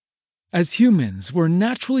As humans, we're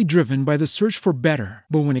naturally driven by the search for better.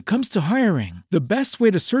 But when it comes to hiring, the best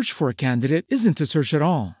way to search for a candidate isn't to search at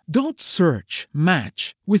all. Don't search,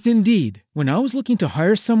 match with Indeed. When I was looking to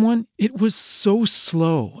hire someone, it was so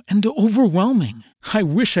slow and overwhelming. I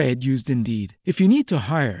wish I had used Indeed. If you need to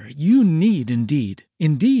hire, you need Indeed.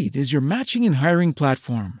 Indeed is your matching and hiring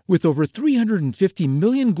platform with over 350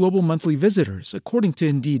 million global monthly visitors, according to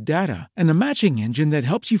Indeed data, and a matching engine that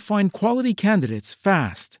helps you find quality candidates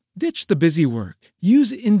fast. Ditch the busy work.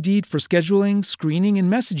 Use Indeed for scheduling, screening,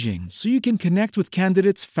 and messaging so you can connect with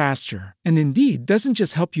candidates faster. And Indeed doesn't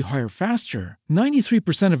just help you hire faster.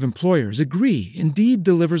 93% of employers agree Indeed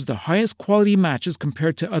delivers the highest quality matches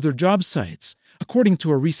compared to other job sites, according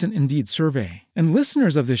to a recent Indeed survey. And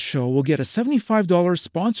listeners of this show will get a $75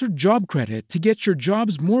 sponsored job credit to get your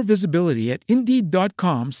jobs more visibility at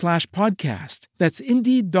Indeed.com/podcast. That's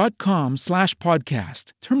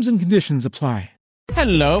Indeed.com/podcast. Terms and conditions apply.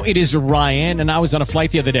 Hello, it is Ryan, and I was on a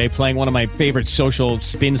flight the other day playing one of my favorite social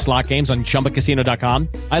spin slot games on ChumbaCasino.com.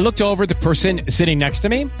 I looked over at the person sitting next to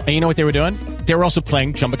me, and you know what they were doing? They were also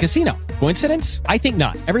playing Chumba Casino. Coincidence? I think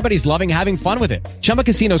not. Everybody's loving having fun with it. Chumba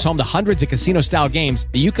Casino is home to hundreds of casino-style games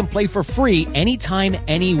that you can play for free anytime,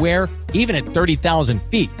 anywhere, even at 30,000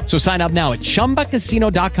 feet. So sign up now at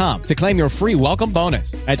ChumbaCasino.com to claim your free welcome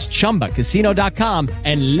bonus. That's ChumbaCasino.com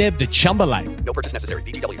and live the Chumba life. No purchase necessary.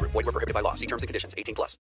 VGW. Void where prohibited by law. See terms and conditions.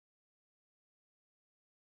 18+.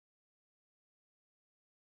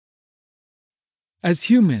 As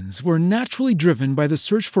humans, we're naturally driven by the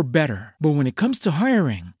search for better. But when it comes to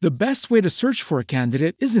hiring, the best way to search for a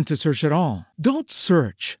candidate isn't to search at all. Don't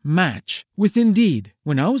search, match with Indeed.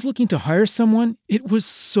 When I was looking to hire someone, it was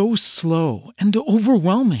so slow and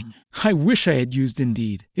overwhelming. I wish I had used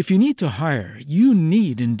Indeed. If you need to hire, you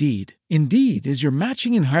need Indeed. Indeed is your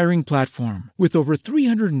matching and hiring platform with over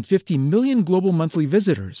 350 million global monthly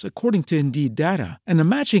visitors, according to Indeed data, and a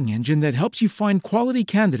matching engine that helps you find quality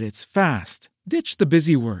candidates fast. Ditch the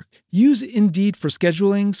busy work. Use Indeed for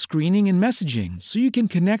scheduling, screening, and messaging so you can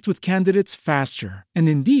connect with candidates faster. And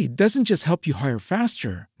Indeed doesn't just help you hire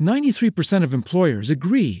faster. 93% of employers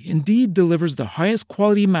agree Indeed delivers the highest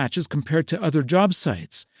quality matches compared to other job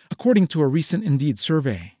sites, according to a recent Indeed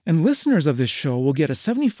survey. And listeners of this show will get a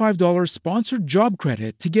 $75 sponsored job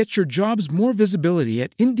credit to get your jobs more visibility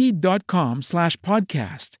at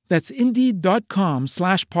Indeed.com/podcast. That's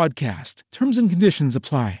Indeed.com/podcast. Terms and conditions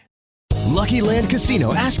apply. Lucky Land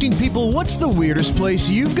Casino, asking people, what's the weirdest place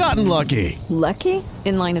you've gotten lucky? Lucky?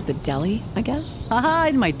 In line at the deli, I guess? Aha,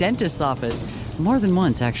 in my dentist's office. More than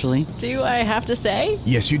once, actually. Do I have to say?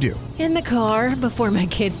 Yes, you do. In the car before my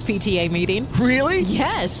kids' PTA meeting. Really?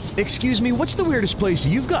 Yes. Excuse me, what's the weirdest place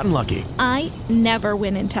you've gotten lucky? I never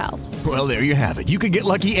win and tell. Well, there you have it. You can get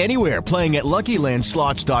lucky anywhere, playing at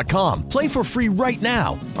LuckyLandSlots.com. Play for free right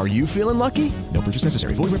now. Are you feeling lucky? No purchase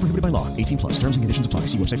necessary. Void where prohibited by law. 18+. Terms and conditions apply.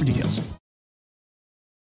 See website for details.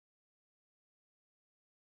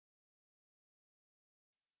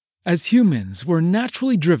 As humans, we're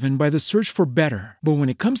naturally driven by the search for better. But when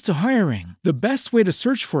it comes to hiring, the best way to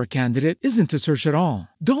search for a candidate isn't to search at all.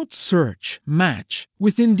 Don't search, match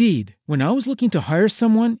with Indeed. When I was looking to hire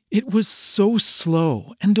someone, it was so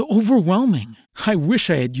slow and overwhelming. I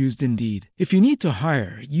wish I had used Indeed. If you need to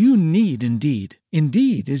hire, you need Indeed.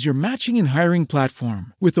 Indeed is your matching and hiring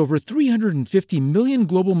platform with over 350 million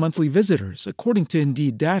global monthly visitors, according to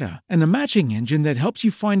Indeed data, and a matching engine that helps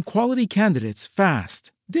you find quality candidates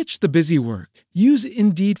fast. Ditch the busy work. Use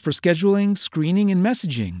Indeed for scheduling, screening, and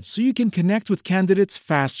messaging so you can connect with candidates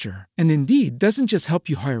faster. And Indeed doesn't just help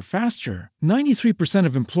you hire faster. 93%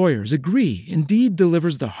 of employers agree Indeed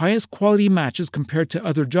delivers the highest quality matches compared to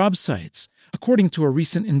other job sites, according to a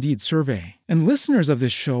recent Indeed survey. And listeners of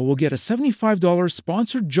this show will get a $75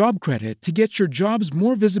 sponsored job credit to get your jobs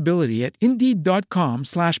more visibility at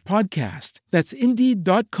Indeed.com/podcast. That's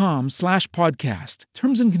Indeed.com/podcast.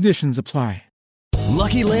 Terms and conditions apply.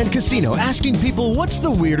 Lucky Land Casino, asking people, what's the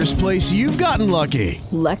weirdest place you've gotten lucky?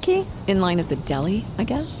 Lucky? In line at the deli, I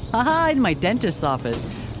guess? Aha, in my dentist's office.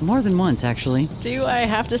 More than once, actually. Do I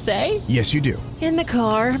have to say? Yes, you do. In the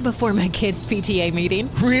car before my kids' PTA meeting.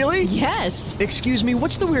 Really? Yes. Excuse me,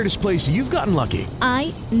 what's the weirdest place you've gotten lucky?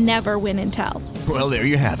 I never win and tell. Well, there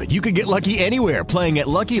you have it. You can get lucky anywhere, playing at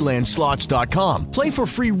LuckyLandSlots.com. Play for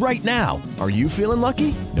free right now. Are you feeling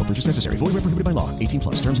lucky? No purchase necessary. Void where prohibited by law.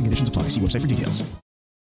 18+. Terms and conditions apply. See website for details.